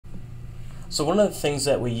So one of the things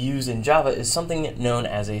that we use in Java is something known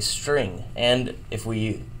as a string. And if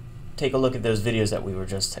we take a look at those videos that we were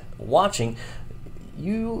just watching,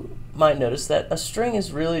 you might notice that a string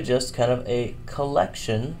is really just kind of a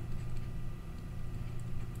collection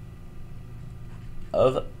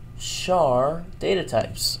of char data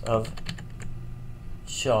types,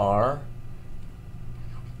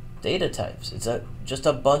 It's just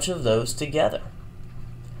a bunch of those together.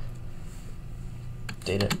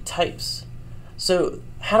 Data types. So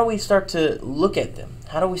how do we start to look at them?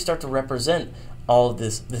 How do we start to represent all of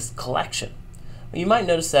this collection? Well, you might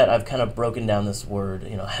notice that I've kind of broken down this word,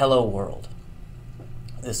 hello world,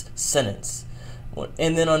 this sentence.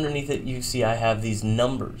 And then underneath it, you see I have these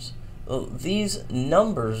numbers. Well, these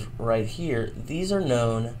numbers right here, these are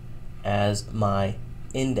known as my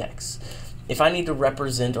index. If I need to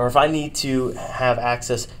represent, or if I need to have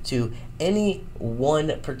access to any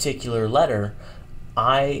one particular letter,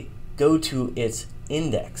 I go to its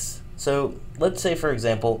index. So let's say, for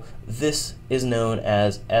example, this is known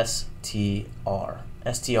as str.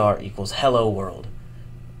 str equals hello world.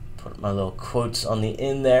 Put my little quotes on the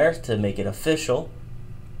end there to make it official,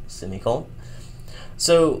 semicolon.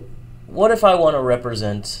 So what if I want to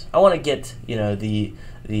represent, I want to get, the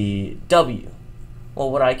W. Well,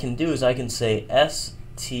 what I can do is I can say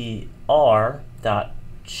str.char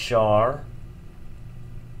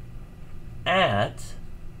at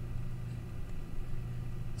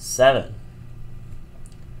 7.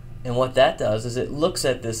 And what that does is it looks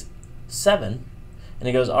at this 7 and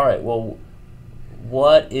it goes, all right, well,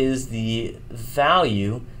 what is the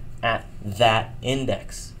value at that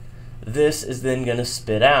index? This is then going to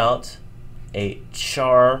spit out a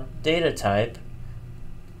char data type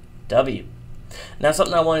W. Now,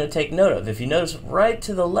 something I wanted to take note of. If you notice right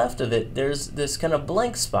to the left of it, there's this kind of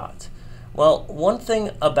blank spot. Well, one thing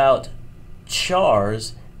about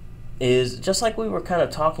chars is, just like we were kind of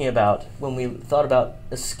talking about when we thought about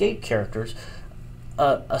escape characters,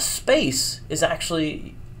 a space is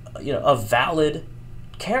actually a valid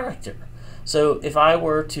character. So if I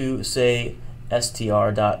were to say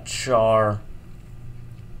str.char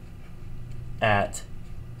at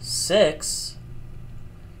 6,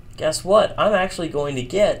 guess what? I'm actually going to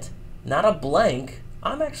get not a blank,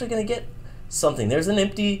 I'm actually going to get something. There's an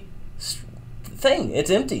empty thing. It's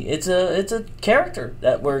empty. It's a character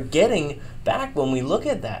that we're getting back when we look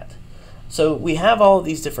at that. So we have all of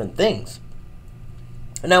these different things.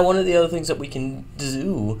 Now, one of the other things that we can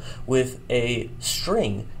do with a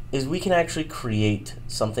string is we can actually create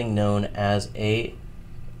something known as a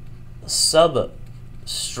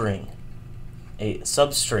substring.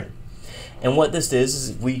 And what this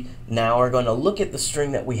is we now are going to look at the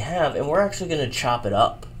string that we have, and we're actually going to chop it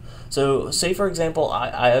up. So say, for example,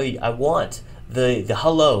 I want the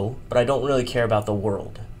hello, but I don't really care about the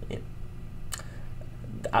world.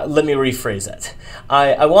 Let me rephrase that.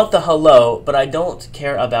 I want the hello, but I don't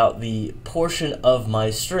care about the portion of my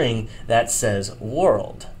string that says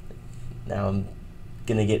world. Now I'm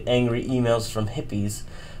going to get angry emails from hippies.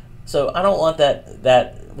 So I don't want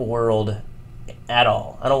that world at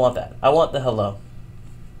all. I don't want that. I want the hello.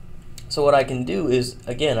 So what I can do is,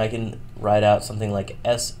 again, I can write out something like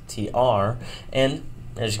str, and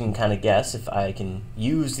as you can kind of guess, if I can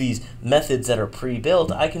use these methods that are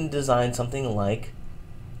pre-built, I can design something like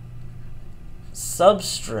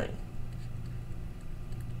substring.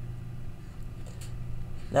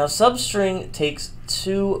 Now, substring takes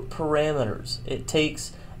two parameters. It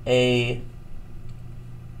takes a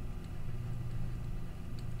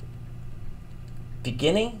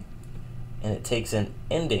beginning and it takes an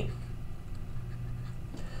ending.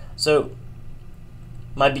 So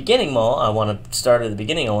my beginning I want to start at the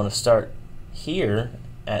beginning. I want to start here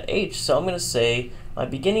at H. So I'm going to say my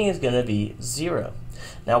beginning is going to be 0.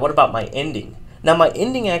 Now, what about my ending? Now, my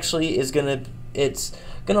ending actually is going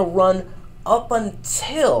to run up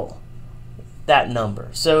until that number.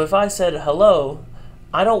 So if I said hello,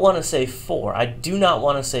 I don't want to say 4. I do not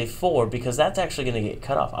want to say 4 because that's actually going to get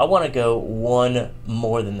cut off. I want to go one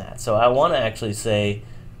more than that. So I want to actually say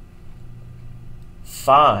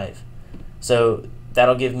 5. So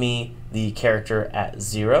that'll give me the character at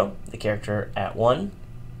 0, the character at 1,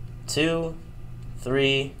 2,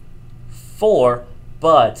 3, 4,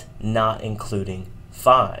 but not including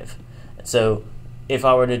 5. So if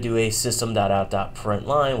I were to do a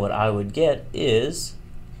system.out.println, what I would get is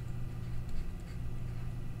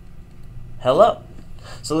hello.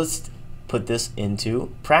 So let's put this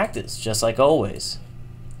into practice, just like always.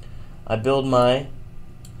 I build my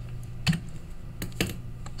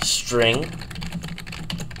string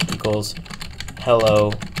equals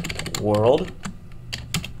hello world,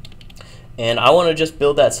 And I want to just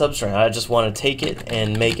build that substring. I just want to take it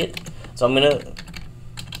and make it. So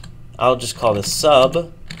I'll just call this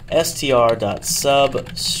sub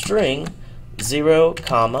str.substring 0,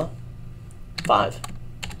 5.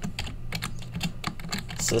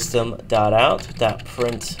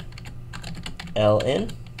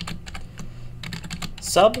 System.out.println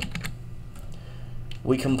sub.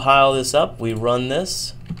 We compile this up, we run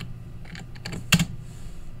this.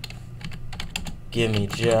 Give me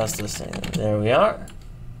just a second. There we are.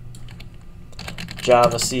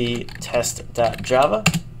 javac test.java.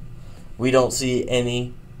 We don't see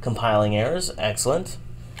any compiling errors. Excellent.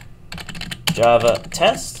 Java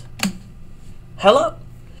test. Hello.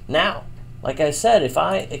 Now, like I said, if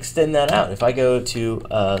I extend that out, if I go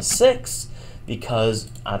to 6,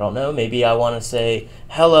 because I don't know, maybe I want to say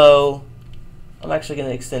hello, I'm actually going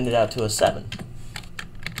to extend it out to a 7.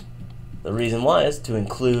 The reason why is to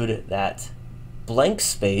include that blank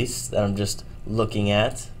space that I'm just looking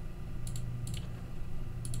at.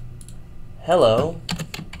 Hello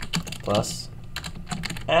plus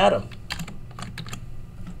Adam.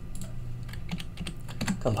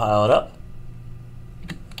 Compile it up.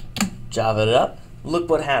 Java it up. Look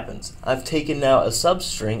what happens. I've taken now a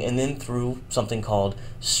substring and then through something called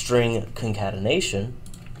string concatenation.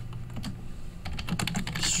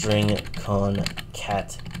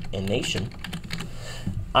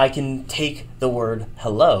 I can take the word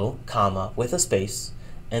hello, comma, with a space,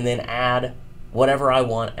 and then add whatever I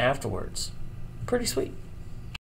want afterwards. Pretty sweet.